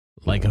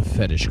Like a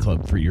fetish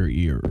club for your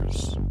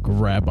ears.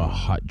 Grab a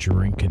hot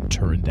drink and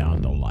turn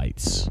down the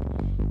lights.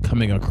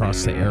 Coming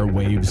across the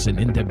airwaves and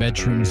into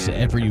bedrooms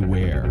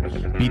everywhere,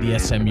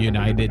 BDSM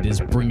United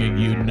is bringing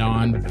you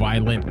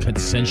non-violent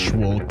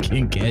consensual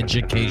kink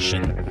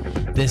education.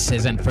 This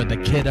isn't for the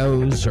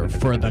kiddos or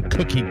for the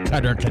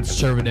cookie-cutter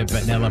conservative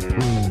vanilla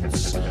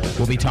prudes.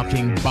 We'll be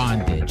talking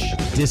bondage,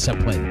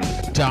 discipline,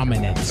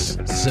 dominance,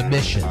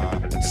 submission,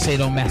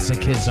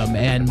 sadomasochism,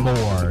 and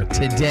more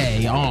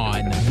today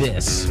on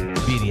this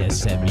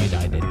BDSM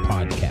United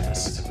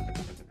podcast.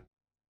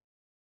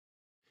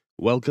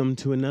 Welcome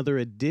to another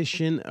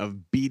edition of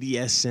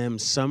BDSM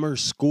Summer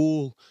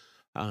School.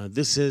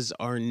 This is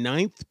our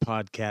 9th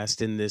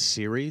podcast in this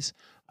series.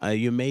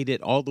 You made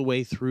it all the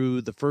way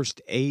through the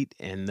first 8,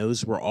 and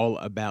those were all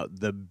about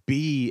the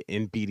B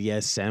in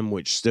BDSM,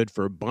 which stood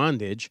for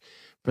bondage.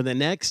 For the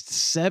next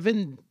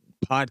 7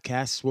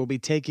 podcasts, we'll be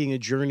taking a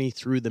journey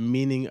through the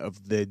meaning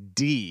of the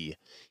D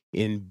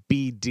in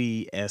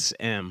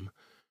BDSM.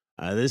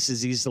 This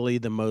is easily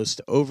the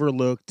most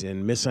overlooked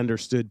and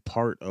misunderstood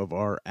part of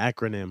our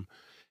acronym.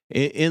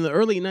 In the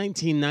early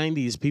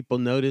 1990s, people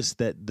noticed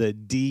that the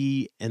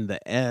D and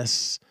the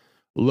S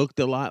looked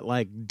a lot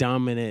like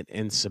dominant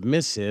and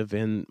submissive,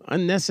 and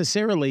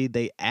unnecessarily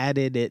they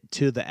added it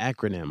to the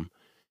acronym.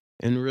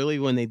 And really,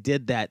 when they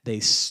did that,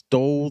 they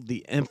stole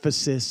the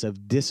emphasis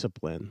of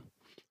discipline.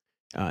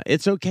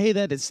 It's okay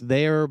that it's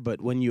there,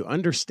 but when you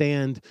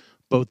understand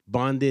both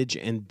bondage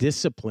and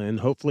discipline,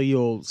 hopefully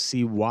you'll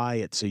see why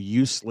it's a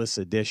useless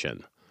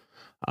addition.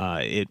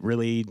 It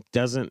really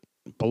doesn't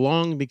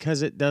belong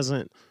because it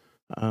doesn't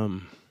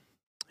add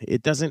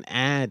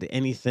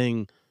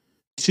anything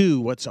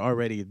to what's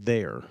already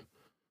there.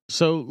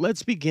 So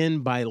let's begin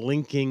by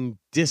linking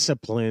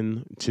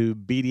discipline to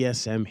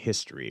BDSM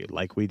history,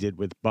 like we did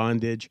with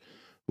bondage.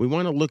 We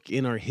want to look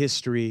in our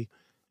history.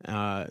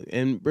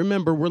 And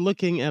remember, we're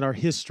looking at our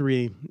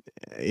history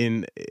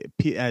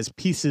as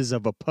pieces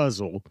of a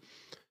puzzle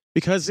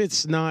because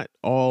it's not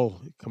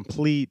all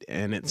complete,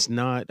 and it's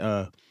not.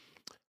 We're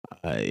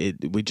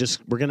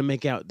going to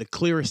make out the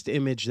clearest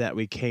image that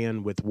we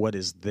can with what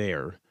is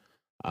there.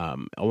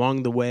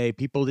 Along the way,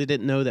 people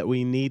didn't know that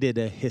we needed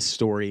a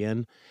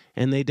historian,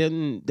 and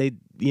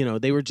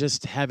they were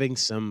just having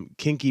some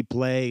kinky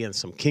play and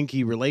some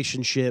kinky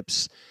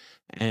relationships.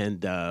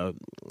 And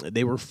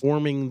they were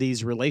forming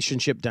these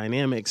relationship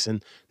dynamics,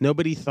 and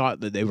nobody thought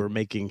that they were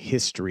making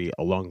history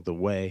along the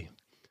way.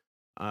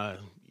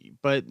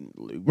 But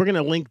we're going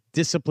to link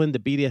discipline to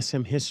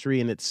BDSM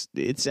history, and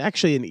it's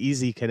actually an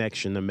easy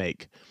connection to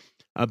make.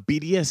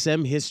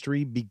 BDSM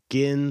history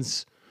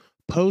begins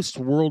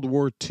post-World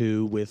War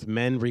II with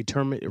men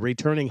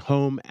returning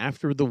home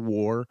after the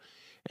war,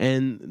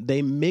 and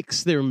they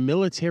mix their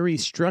military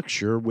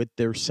structure with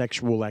their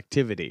sexual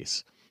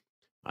activities.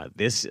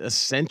 This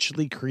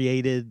essentially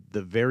created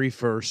the very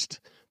first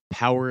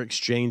power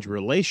exchange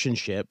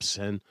relationships,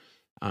 and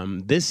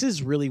this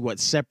is really what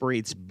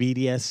separates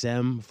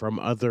BDSM from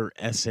other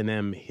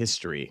S&M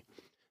history,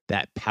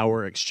 that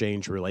power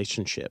exchange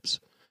relationships.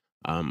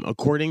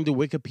 According to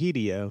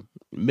Wikipedia,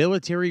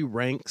 military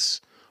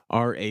ranks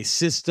are a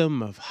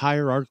system of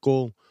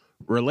hierarchical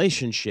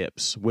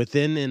relationships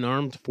within an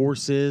armed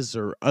forces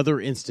or other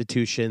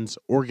institutions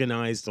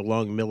organized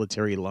along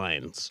military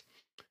lines.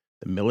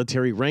 The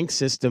military rank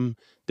system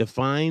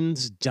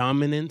defines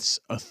dominance,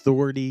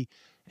 authority,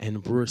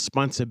 and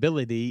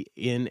responsibility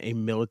in a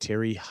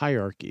military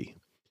hierarchy.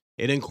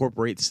 It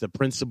incorporates the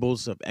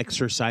principles of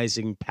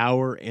exercising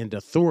power and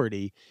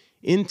authority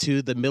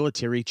into the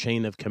military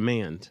chain of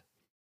command.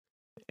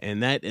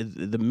 And that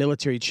the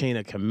military chain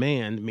of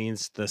command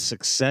means the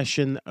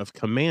succession of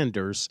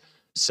commanders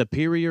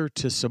superior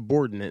to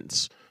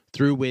subordinates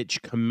through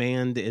which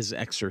command is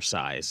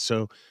exercised.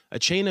 So a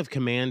chain of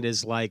command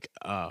is like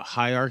a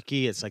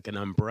hierarchy. It's like an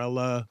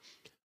umbrella.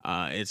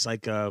 It's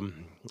like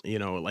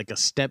like a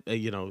step.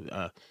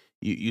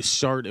 You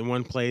start in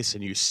one place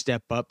and you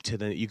step up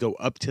you go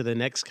up to the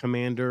next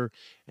commander,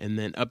 and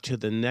then up to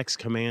the next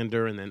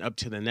commander, and then up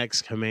to the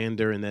next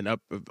commander, and then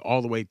up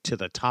all the way to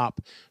the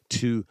top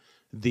to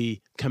the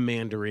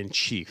commander in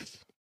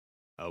chief,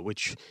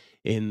 which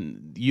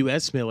in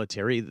U.S.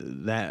 military,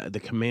 that the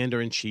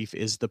commander-in-chief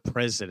is the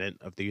president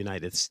of the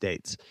United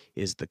States,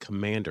 is the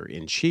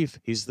commander-in-chief.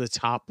 He's the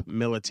top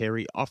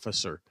military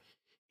officer.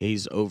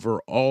 He's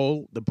over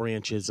all the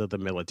branches of the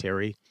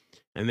military.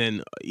 And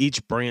then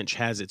each branch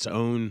has its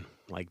own,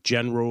 like,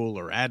 general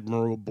or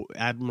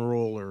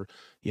admiral or,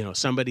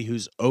 somebody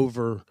who's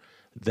over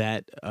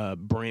that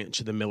branch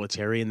of the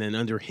military. And then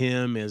under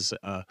him is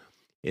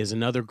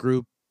another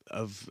group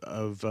of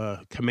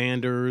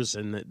commanders,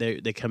 and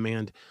they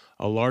command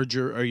a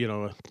larger, or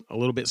a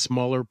little bit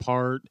smaller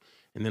part,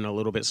 and then a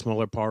little bit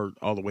smaller part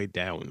all the way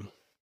down.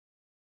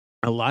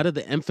 A lot of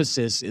the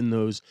emphasis in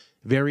those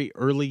very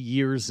early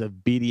years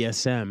of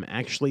BDSM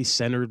actually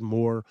centered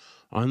more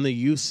on the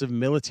use of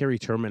military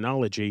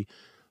terminology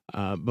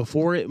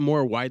before it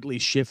more widely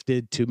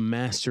shifted to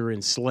master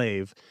and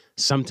slave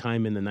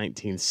sometime in the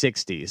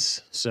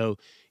 1960s. So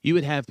you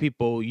would have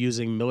people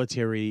using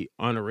military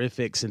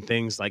honorifics and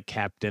things like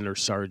captain or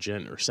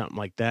sergeant or something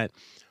like that.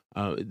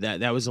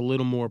 That was a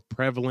little more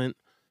prevalent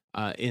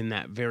in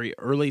that very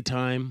early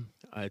time.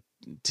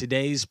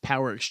 Today's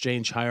power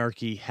exchange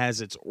hierarchy has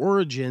its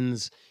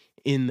origins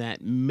in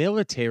that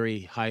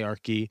military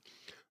hierarchy,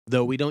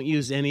 though we don't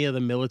use any of the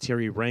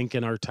military rank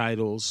in our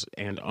titles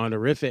and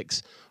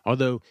honorifics,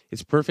 although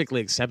it's perfectly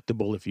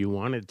acceptable if you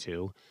wanted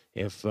to.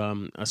 If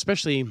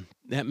especially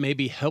that may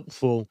be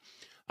helpful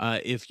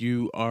if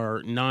you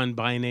are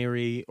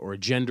non-binary or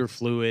gender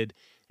fluid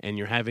and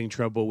you're having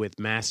trouble with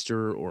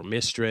master or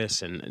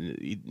mistress, and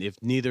if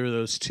neither of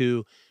those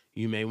two,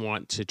 you may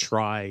want to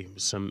try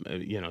some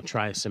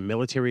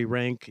military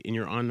rank in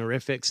your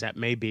honorifics. That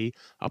may be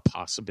a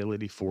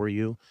possibility for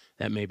you.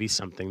 That may be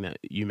something that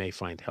you may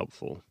find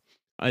helpful.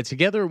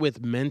 Together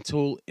with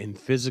mental and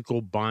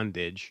physical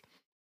bondage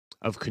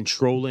of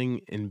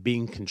controlling and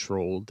being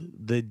controlled,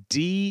 the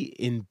D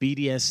in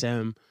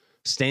BDSM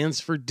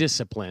stands for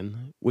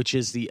discipline, which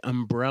is the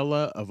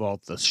umbrella of all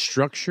the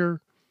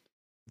structure,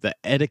 the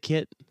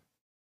etiquette,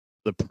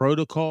 the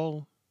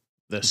protocol,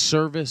 the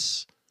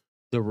service,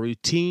 the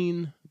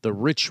routine, the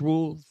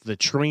ritual, the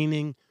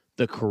training,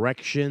 the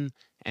correction,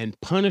 and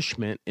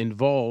punishment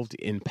involved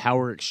in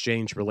power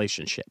exchange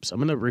relationships. I'm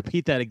going to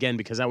repeat that again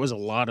because that was a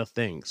lot of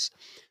things.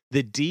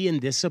 The D in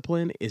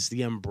discipline is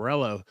the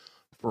umbrella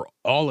for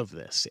all of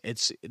this.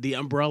 It's the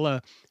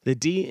umbrella. The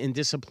D in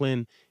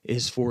discipline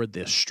is for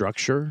the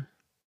structure,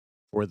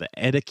 for the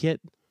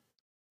etiquette,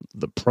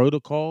 the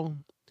protocol,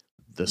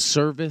 the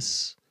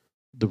service,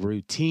 the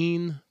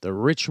routine, the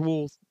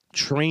ritual,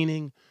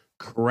 training,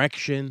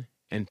 correction,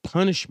 and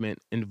punishment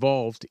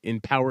involved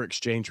in power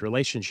exchange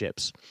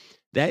relationships.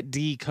 That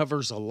D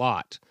covers a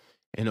lot.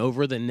 And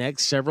over the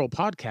next several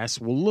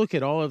podcasts, we'll look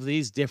at all of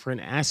these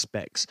different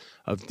aspects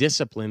of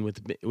discipline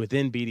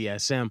within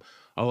BDSM.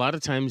 A lot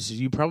of times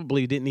you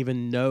probably didn't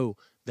even know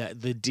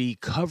that the D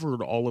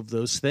covered all of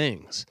those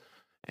things.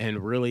 And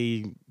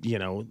really,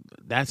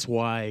 that's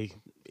why,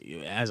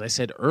 as I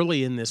said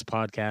early in this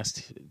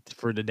podcast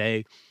for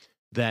today,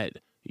 that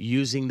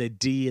using the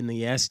D and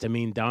the S to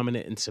mean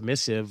dominant and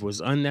submissive was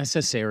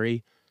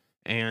unnecessary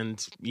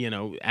and,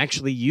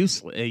 actually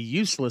a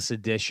useless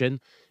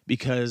addition,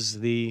 because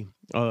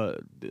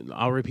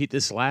I'll repeat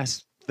this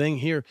last thing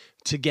here,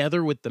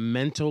 together with the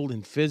mental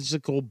and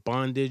physical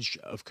bondage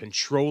of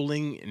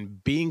controlling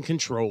and being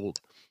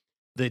controlled,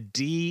 the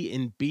D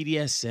in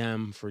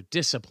BDSM for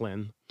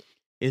discipline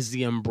is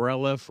the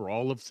umbrella for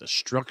all of the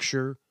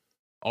structure,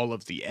 all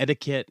of the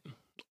etiquette,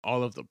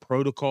 all of the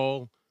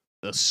protocol,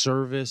 the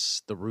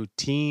service, the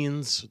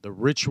routines, the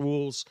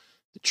rituals,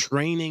 the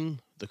training,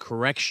 the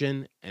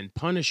correction, and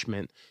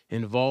punishment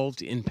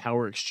involved in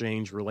power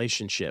exchange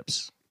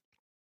relationships.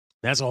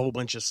 That's a whole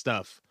bunch of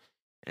stuff.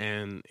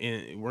 And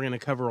we're going to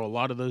cover a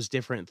lot of those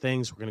different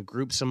things. We're going to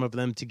group some of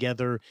them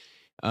together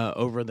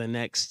over the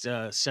next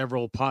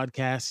several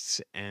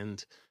podcasts,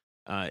 and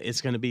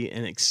it's going to be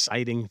an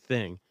exciting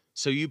thing.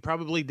 So you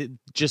probably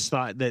just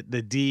thought that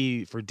the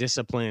D for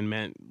discipline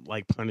meant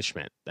like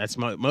punishment. That's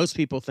most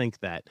people think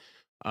that.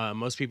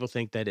 Most people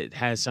think that it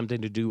has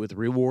something to do with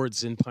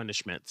rewards and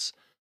punishments,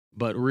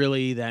 but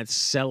really that's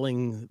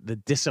selling the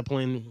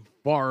discipline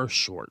far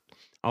short.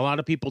 A lot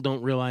of people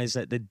don't realize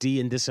that the D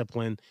in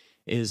discipline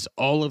is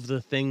all of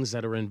the things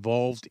that are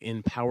involved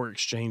in power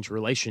exchange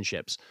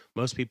relationships.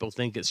 Most people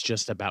think it's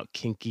just about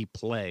kinky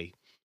play.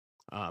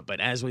 But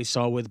as we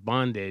saw with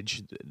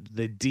bondage,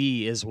 the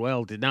D as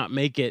well did not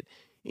make it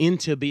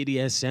into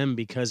BDSM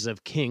because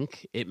of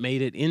kink. It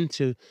made it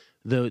into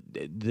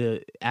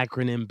the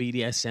acronym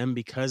BDSM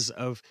because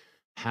of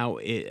how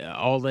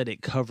all that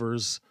it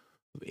covers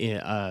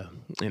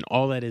and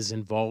all that is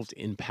involved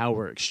in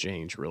power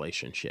exchange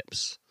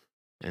relationships.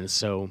 And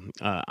so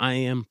I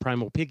am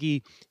Primal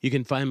Piggy. You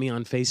can find me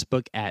on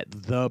Facebook at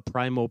The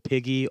Primal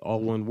Piggy,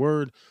 all one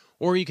word.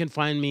 Or you can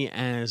find me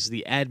as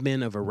the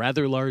admin of a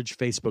rather large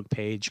Facebook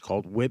page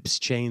called Whips,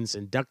 Chains,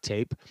 and Duct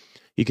Tape.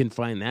 You can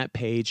find that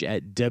page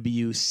at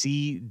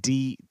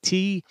WCDT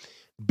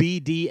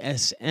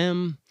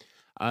BDSM.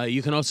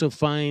 You can also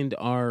find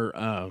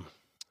our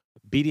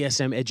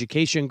BDSM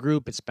education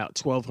group. It's about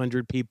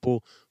 1,200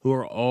 people who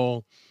are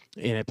all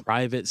in a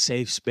private,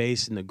 safe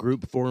space in the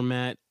group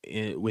format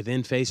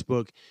within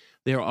Facebook.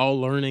 They're all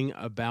learning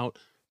about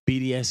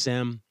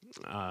BDSM.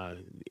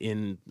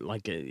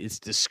 It's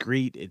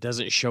discreet. It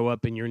doesn't show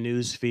up in your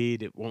news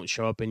feed. It won't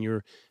show up in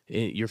your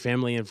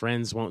family and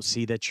friends won't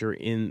see that you're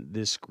in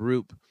this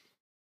group.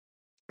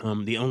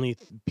 The only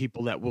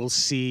people that will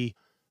see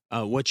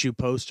what you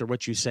post or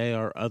what you say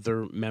are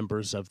other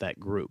members of that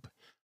group.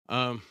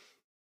 And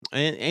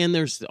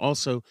there's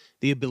also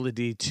the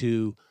ability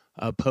to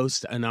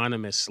post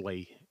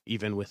anonymously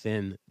even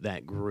within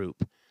that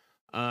group.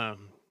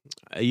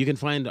 You can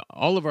find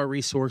all of our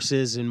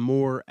resources and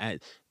more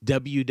at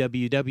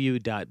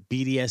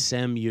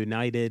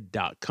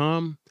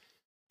www.bdsmunited.com.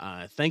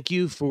 Thank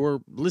you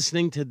for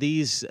listening to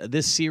this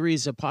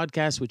series of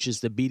podcasts, which is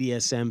the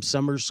BDSM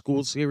Summer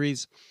School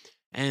Series.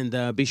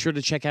 And be sure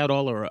to check out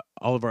all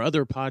of our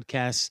other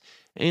podcasts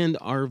and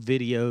our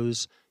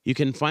videos. You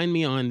can find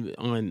me on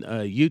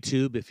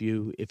YouTube if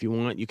you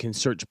want. You can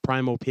search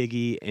Primal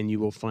Piggy, and you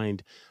will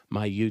find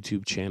my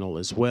YouTube channel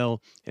as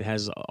well. It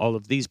has all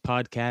of these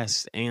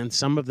podcasts, and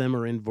some of them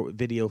are in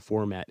video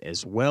format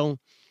as well.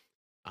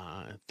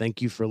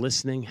 Thank you for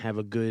listening. Have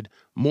a good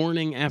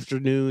morning,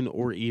 afternoon,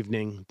 or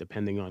evening,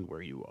 depending on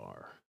where you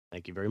are.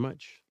 Thank you very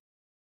much.